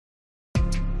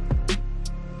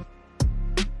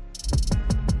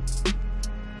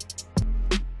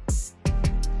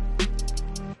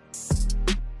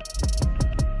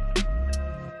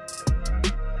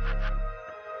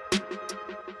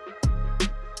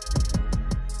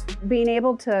Being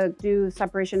able to do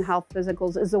separation health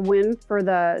physicals is a win for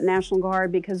the National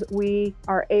Guard because we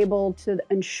are able to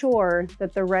ensure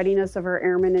that the readiness of our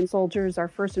airmen and soldiers are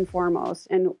first and foremost,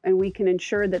 and we can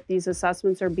ensure that these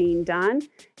assessments are being done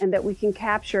and that we can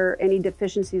capture any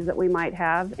deficiencies that we might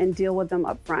have and deal with them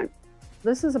up front.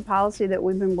 This is a policy that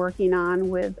we've been working on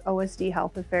with OSD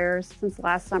Health Affairs since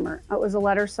last summer. It was a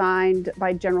letter signed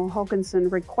by General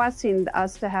Hokanson requesting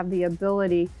us to have the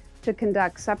ability to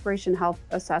conduct separation health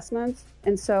assessments.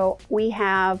 And so we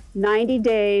have 90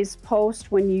 days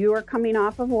post when you are coming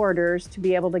off of orders to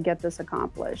be able to get this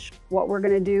accomplished. What we're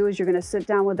going to do is you're going to sit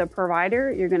down with a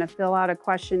provider, you're going to fill out a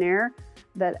questionnaire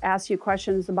that asks you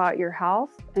questions about your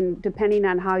health, and depending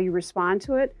on how you respond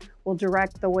to it, will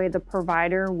direct the way the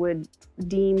provider would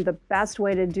deem the best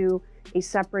way to do a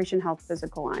separation health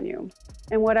physical on you.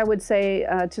 And what I would say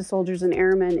to soldiers and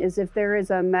airmen is if there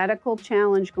is a medical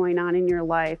challenge going on in your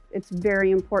life, it's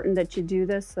very important that you do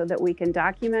this so that we can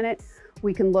document it,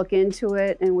 we can look into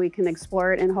it, and we can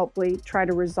explore it and hopefully try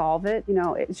to resolve it. You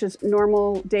know, it's just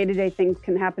normal day-to-day things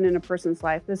can happen in a person's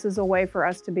life. This is a way for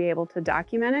us to be able to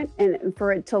document it and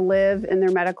for it to live in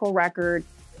their medical record.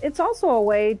 It's also a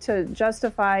way to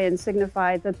justify and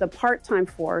signify that the part-time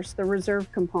force, the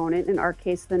reserve component, in our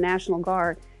case, the National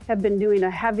Guard, have been doing a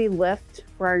heavy lift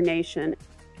for our nation.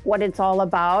 What it's all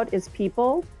about is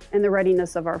people and the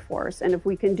readiness of our force. And if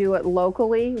we can do it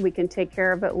locally, we can take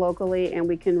care of it locally, and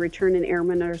we can return an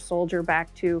airman or soldier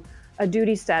back to a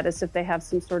duty status if they have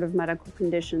some sort of medical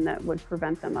condition that would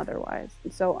prevent them otherwise.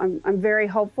 And so I'm very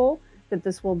hopeful that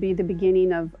this will be the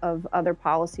beginning of other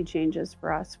policy changes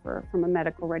for us from a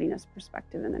medical readiness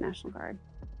perspective in the National Guard.